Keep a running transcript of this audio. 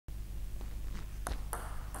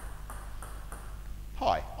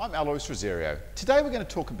Hi, I'm Alois Rosario. Today we're going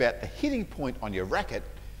to talk about the hitting point on your racket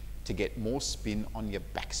to get more spin on your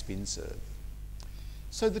backspin serve.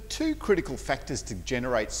 So the two critical factors to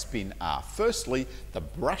generate spin are firstly the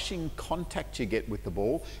brushing contact you get with the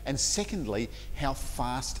ball, and secondly how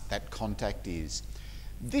fast that contact is.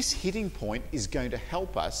 This hitting point is going to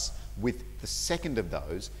help us with the second of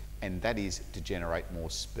those, and that is to generate more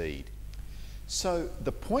speed. So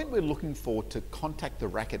the point we're looking for to contact the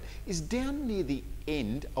racket is down near the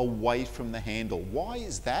end away from the handle. Why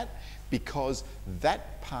is that? Because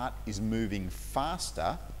that part is moving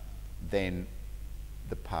faster than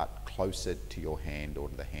the part closer to your hand or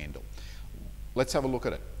to the handle. Let's have a look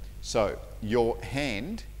at it. So your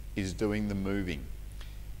hand is doing the moving.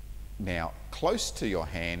 Now close to your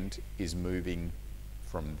hand is moving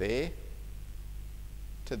from there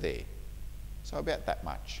to there. So about that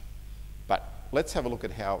much. But let's have a look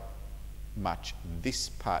at how much this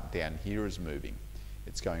part down here is moving.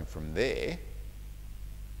 It's going from there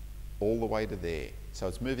all the way to there. So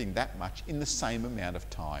it's moving that much in the same amount of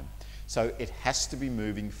time. So it has to be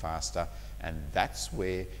moving faster, and that's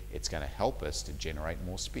where it's going to help us to generate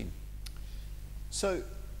more spin. So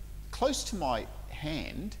close to my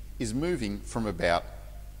hand is moving from about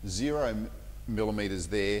 0 millimeters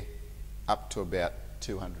there up to about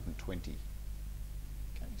 220.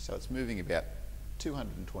 So it's moving about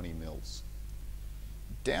 220 mils.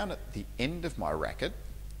 Down at the end of my racket,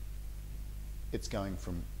 it's going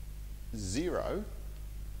from 0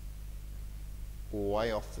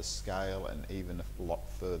 way off the scale and even a lot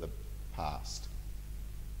further past.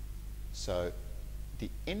 So the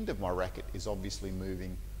end of my racket is obviously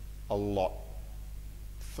moving a lot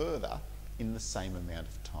further in the same amount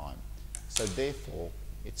of time. So therefore,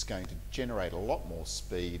 it's going to generate a lot more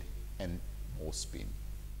speed and more spin.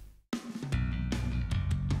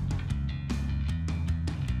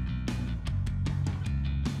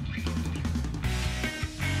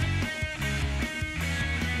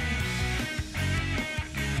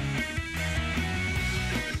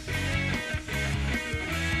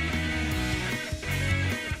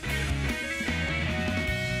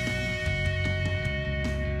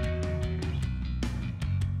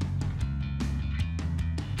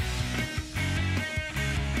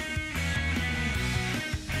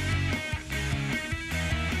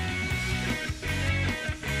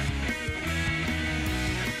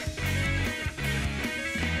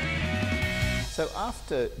 So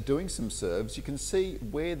after doing some serves, you can see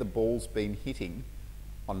where the ball's been hitting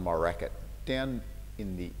on my racket, down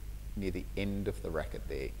in near the end of the racket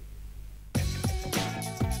there.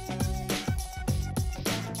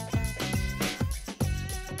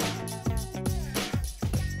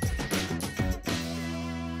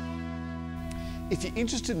 If you're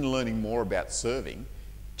interested in learning more about serving,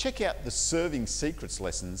 check out the Serving Secrets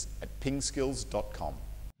lessons at PingSkills.com.